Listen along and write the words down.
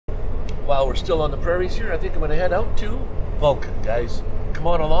while we're still on the prairies here, I think I'm going to head out to Vulcan, guys. Come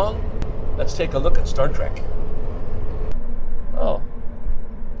on along. Let's take a look at Star Trek. Oh.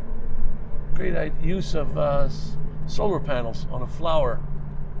 Great use of solar panels on a flower.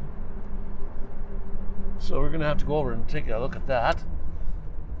 So we're going to have to go over and take a look at that.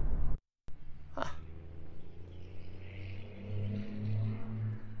 Huh.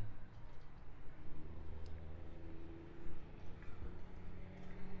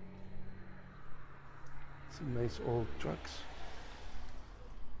 Some nice old trucks.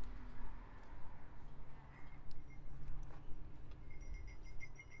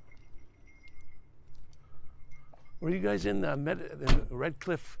 Were you guys in the Red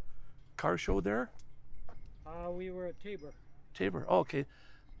Cliff car show there? We were at Tabor. Tabor. Oh, okay.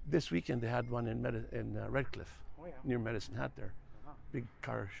 This weekend they had one in Red Cliff, Oh, yeah. near Medicine Hat there. Big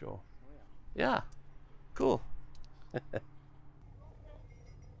car show. Oh, yeah. Yeah, cool.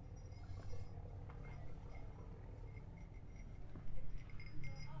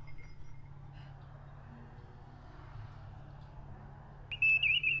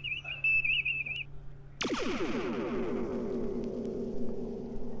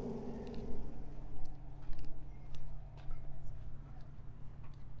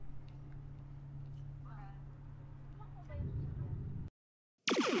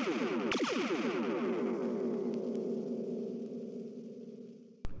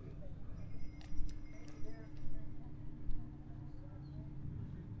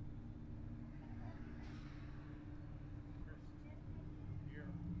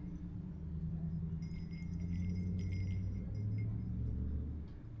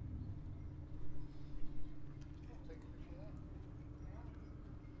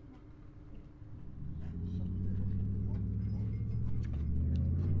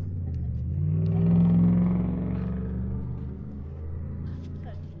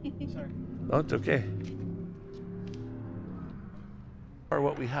 Sorry. No, it's okay. Or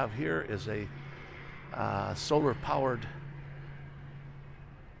what we have here is a solar-powered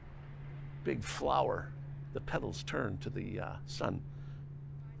big flower. The petals turn to the sun.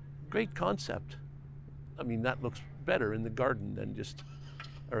 Great concept. I mean, that looks better in the garden than just,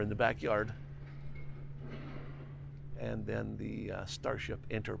 or in the backyard. And then the Starship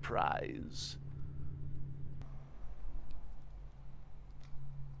Enterprise.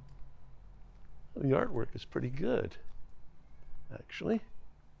 The artwork is pretty good, actually.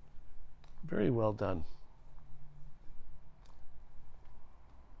 Very well done.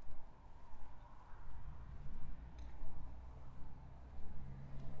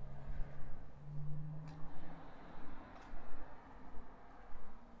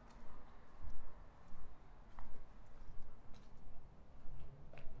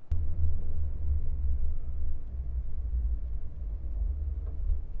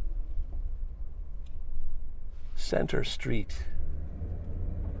 Center Street.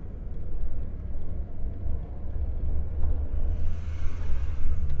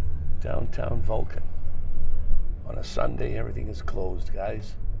 Downtown Vulcan. On a Sunday, everything is closed,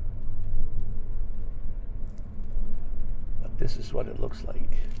 guys. But this is what it looks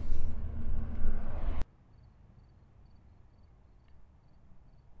like.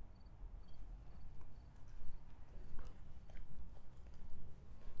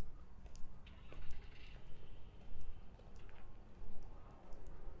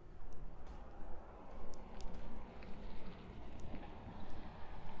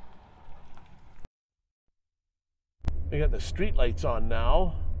 We got the street lights on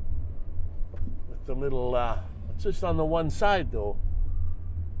now with the little, it's just on the one side though,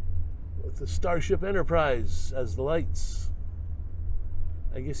 with the Starship Enterprise as the lights.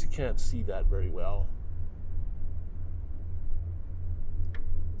 I guess you can't see that very well.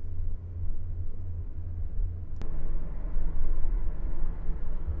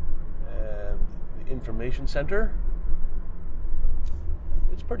 And the information center.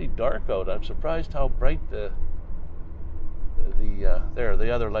 It's pretty dark out. I'm surprised how bright the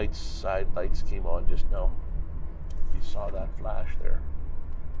other lights, side lights came on just now. You saw that flash there.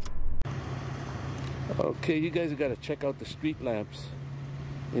 Okay, you guys have got to check out the street lamps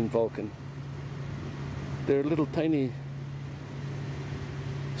in Vulcan. They're little tiny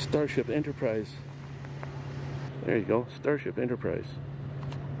Starship Enterprise. There you go, Starship Enterprise.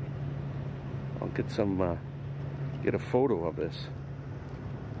 I'll get a photo of this.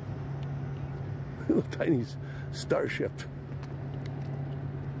 Little tiny starship.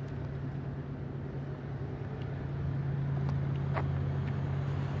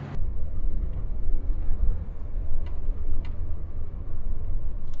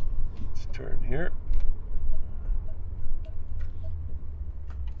 Let's turn here.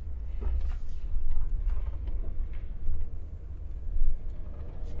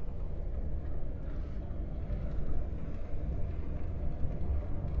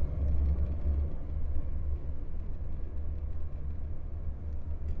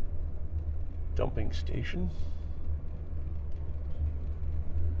 dumping station.